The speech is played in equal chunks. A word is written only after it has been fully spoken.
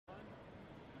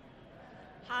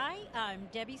Hi, I'm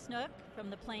Debbie Snook from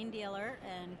the Plain Dealer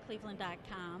and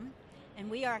cleveland.com,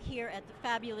 and we are here at the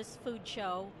Fabulous Food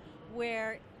Show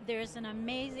where there's an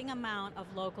amazing amount of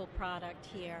local product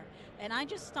here. And I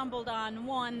just stumbled on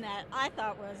one that I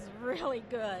thought was really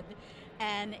good,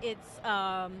 and it's,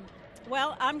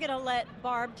 well, I'm going to let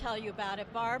Barb tell you about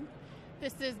it. Barb?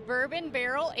 This is bourbon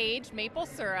barrel-aged maple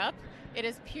syrup. It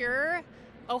is pure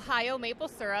Ohio maple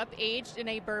syrup aged in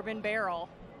a bourbon barrel.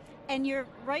 And you're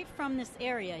right from this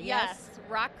area, yes? Yes,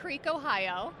 Rock Creek,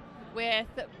 Ohio, with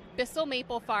Bissell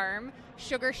Maple Farm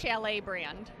Sugar Chalet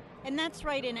brand. And that's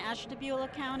right in Ashtabula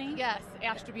County? Yes,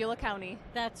 Ashtabula County.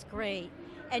 That's great.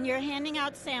 And you're handing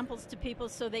out samples to people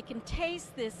so they can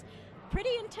taste this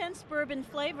pretty intense bourbon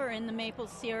flavor in the maple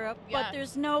syrup, Yes. but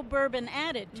there's no bourbon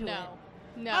added to it.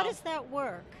 No. How does that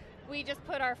work? We just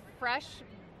put our fresh,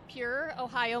 pure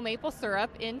Ohio maple syrup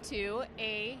into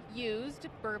a used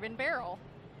bourbon barrel.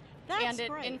 That's and it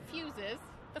great. infuses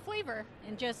the flavor.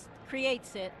 And just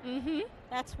creates it. Mm-hmm.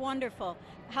 That's wonderful.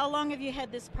 How long have you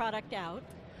had this product out?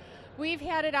 We've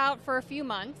had it out for a few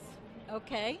months.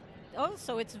 Okay. Oh,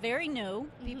 so it's very new.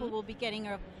 Mm-hmm. People will be getting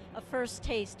a first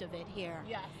taste of it here.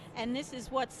 Yes. And this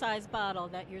is what size bottle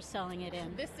that you're selling it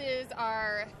in? This is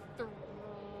our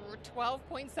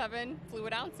 12.7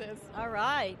 fluid ounces. All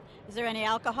right. Is there any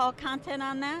alcohol content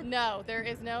on that? No, there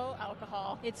is no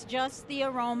alcohol. It's just the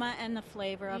aroma and the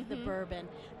flavor of the bourbon.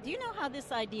 Do you know how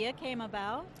this idea came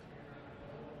about?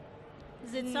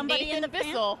 Is it somebody Nathan in the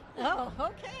Bissell. Oh,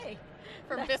 okay.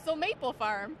 From Bissell Maple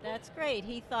Farm. That's great.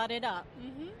 He thought it up.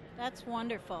 Mm-hmm. That's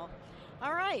wonderful.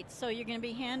 All right. So you're going to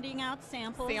be handing out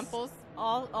samples. Samples.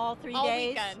 All 3 All days?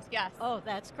 weekend, yes. Oh,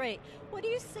 that's great. What do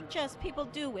you suggest people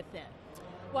do with it?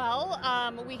 Well,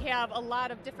 we have a lot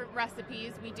of different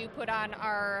recipes we do put on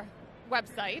our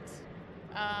website.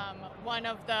 One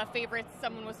of the favorites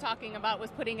someone was talking about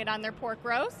was putting it on their pork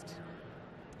roast.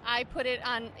 I put it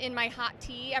in my hot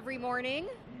tea every morning.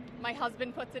 My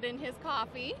husband puts it in his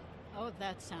coffee. Oh,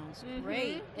 that sounds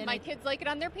great. And My kids like it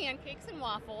on their pancakes and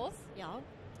waffles. Yeah.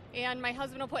 And my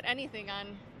husband will put anything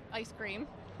on ice cream.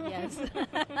 Yes.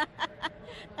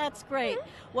 That's great.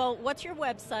 Well, what's your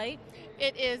website?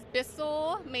 It is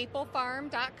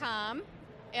bissell-maple-farm.com,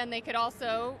 and they could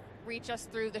also reach us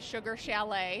through the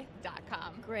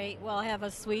sugarchalet.com. Great. Well, have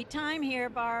a sweet time here,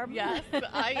 Barb. Yes,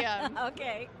 I am.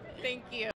 Okay. Thank you.